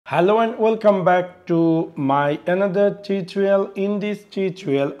Hello and welcome back to my another tutorial. In this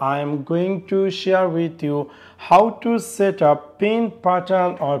tutorial I am going to share with you how to set up pin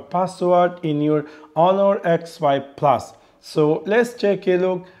pattern or password in your Honor X5 Plus. So let's take a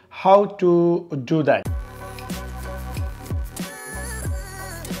look how to do that.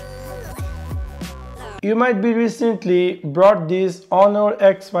 You might be recently bought this Honor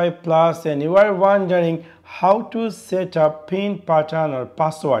X5 Plus and you are wondering how to set up pin pattern or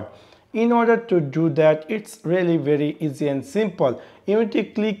password. In order to do that, it's really very easy and simple. You need to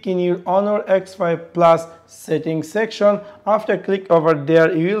click in your Honor X5 Plus settings section. After click over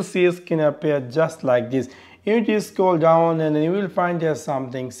there, you will see a screen appear just like this. You need to scroll down and then you will find there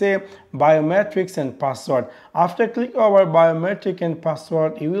something say biometrics and password. After click over biometric and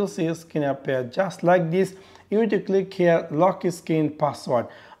password, you will see a screen appear just like this. You need to click here lock screen password.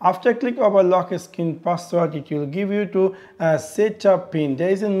 After click over lock screen password, it will give you to set up pin. There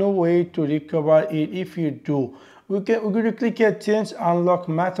is no way to recover it if you do. We're going to click here change unlock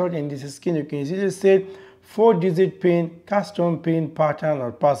method. In this screen you can easily set 4-digit pin, custom pin, pattern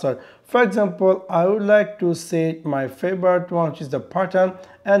or password. For example, I would like to set my favorite one, which is the pattern,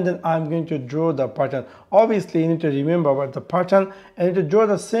 and then I'm going to draw the pattern. Obviously you need to remember about the pattern and you need to draw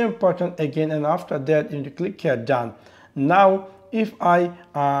the same pattern again, and after that you need to click here done. Now if I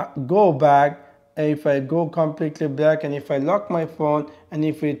go back, if I go completely back, and if I lock my phone and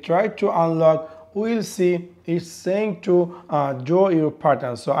if we try to unlock, we will see it's saying to draw your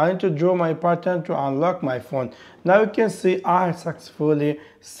pattern. So I need to draw my pattern to unlock my phone. Now you can see I successfully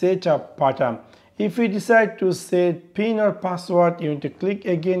set up pattern. If you decide to set pin or password, you need to click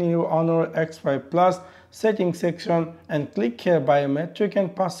again in your Honor X5 Plus settings section and click here biometric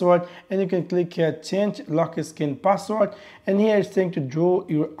and password, and you can click here change lock screen password, and here it's saying to draw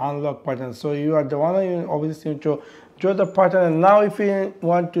your unlock pattern. So you are the one you obviously need to draw the pattern. And now if you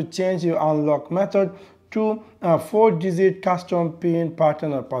want to change your unlock method to 4-digit custom pin,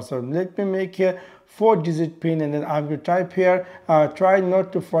 pattern or password, let me make here 4-digit pin, and then I'm going to type here try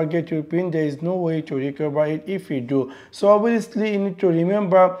not to forget your pin. There is no way to recover it if you do. So obviously you need to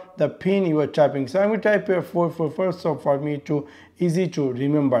remember the pin you are typing. So I'm going to type here 444, so for me to easy to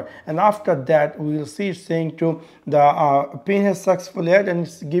remember. And after that we will see it's saying to the pin has successfully added, and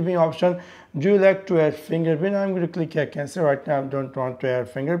it's giving option do you like to add fingerprint. I'm going to click here cancel. Right now I don't want to add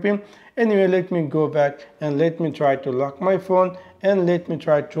fingerprint. Anyway, let me go back and let me try to lock my phone and let me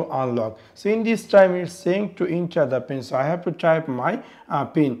try to unlock. So in this time it's saying to enter the pin, so I have to type my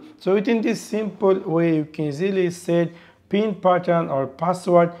pin. So within this simple way you can easily set pin, pattern or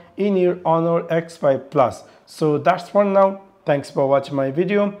password in your Honor X5 Plus. So that's for now. Thanks for watching my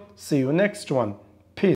video. See you next one.